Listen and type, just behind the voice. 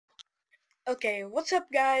Okay, what's up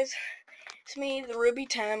guys? It's me, the Ruby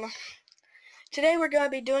 10. Today we're going to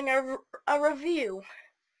be doing a review.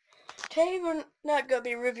 Today we're not going to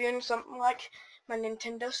be reviewing something like my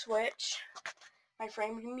Nintendo Switch, my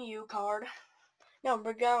framed Mew card. No,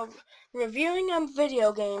 we're going to be reviewing a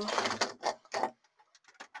video game.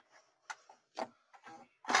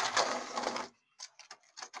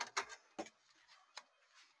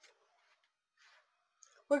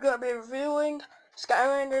 We're going to be reviewing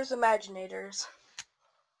Skylanders Imaginators.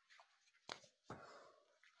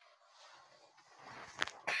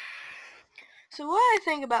 So what I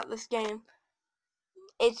think about this game,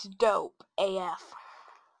 it's dope AF.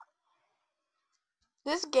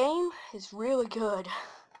 This game is really good.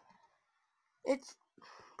 It's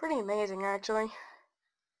pretty amazing actually.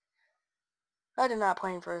 I did not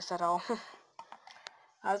plan for this at all.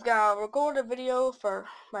 I was gonna record a video for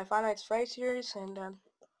my Five Nights at Freddy's series, and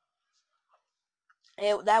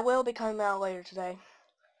that will be coming out later today.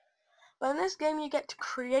 But in this game, you get to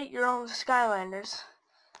create your own Skylanders.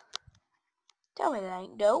 Tell me that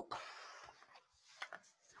ain't dope.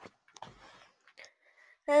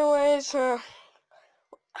 Anyways,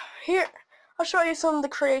 here, I'll show you some of the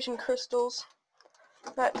creation crystals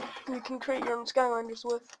that you can create your own Skylanders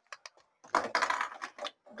with.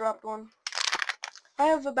 Dropped one. I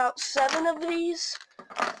have about 7 of these.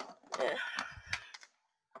 Yeah.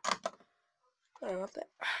 Sorry about that.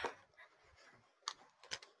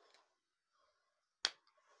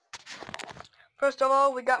 First of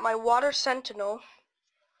all, we got my Water Sentinel.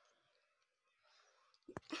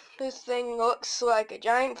 This thing looks like a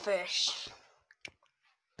giant fish.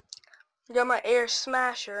 We got my Air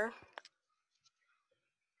Smasher.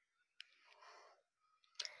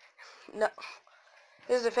 No,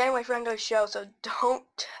 this is a family-friendly show, so don't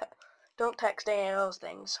text any of those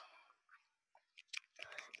things.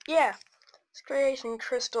 Yeah, this creation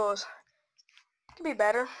crystals could be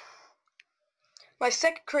better. My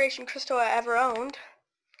second creation crystal I ever owned,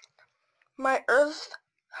 my Earth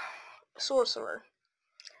Sorcerer.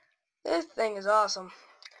 This thing is awesome.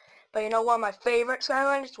 But you know one of my favorite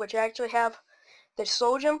Skylanders, which I actually have the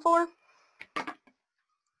Soul Gem for?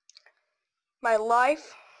 My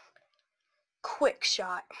Life Quick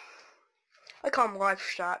Shot. I call him Life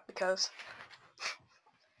Shot because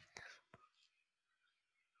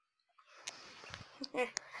I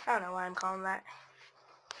don't know why I'm calling that.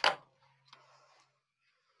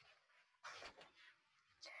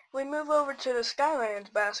 We move over to the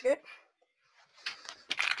Skylanders basket.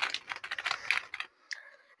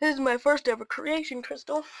 This is my first ever creation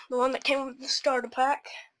crystal, the one that came with the starter pack.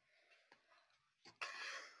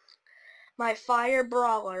 My Fire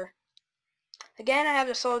Brawler. Again, I have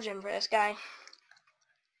the Soul Gem for this guy.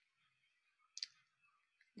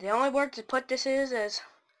 The only word to put this is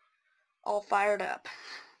all fired up.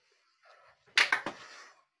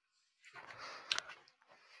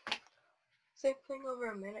 Same thing over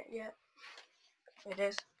a minute yet. It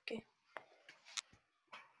is. Okay.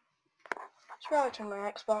 Should probably turn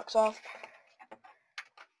my Xbox off.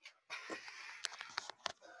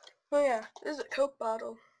 Oh yeah, this is a Coke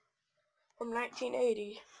bottle from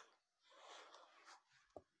 1980.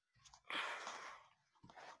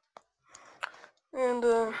 And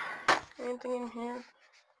anything in here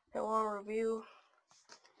I want to review?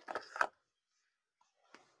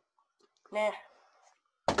 Nah.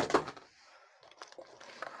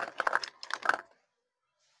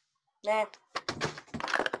 Nah.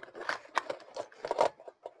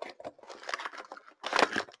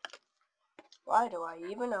 Why do I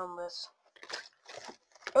even own this?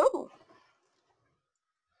 Oh!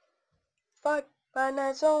 Five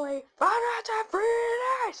nights only. 5 nights at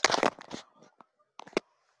Freddy's!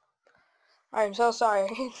 I'm so sorry.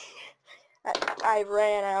 I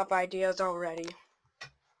ran out of ideas already.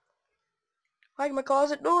 Like my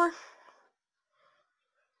closet door.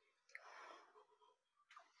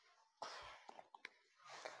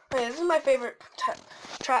 Okay, this is my favorite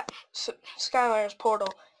Skylanders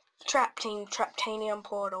portal. Traptanium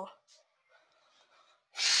portal.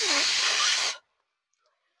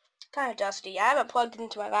 Kind of dusty. I haven't plugged it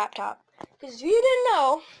into my laptop. Because if you didn't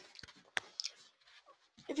know,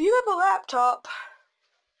 if you have a laptop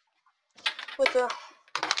with that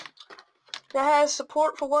has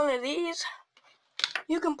support for one of these,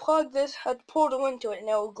 you can plug this portal into it and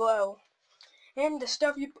it will glow. And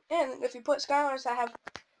if you put Skylanders that have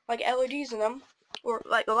like LEDs in them, or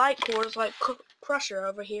like light cores like Crusher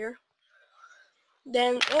over here,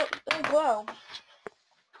 then it'll glow.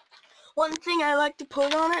 One thing I like to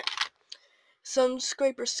put on it, some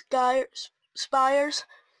scraper spires.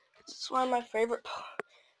 It's one of my favorite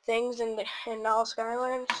things in all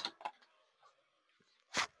Skylanders.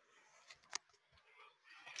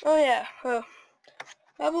 Oh yeah, I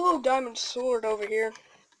have a little diamond sword over here.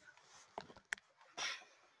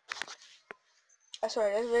 That's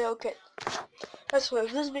right, this video kit. That's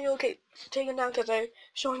what this video kit taken down because I'm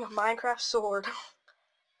showing a Minecraft sword.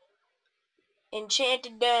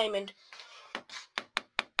 Enchanted diamond.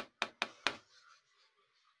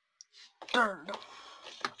 Alright,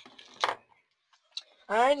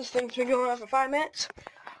 this thing's been going on for 5 minutes.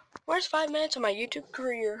 Where's 5 minutes of my YouTube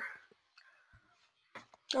career?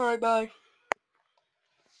 Alright, bye.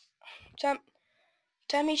 Time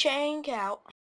me change out.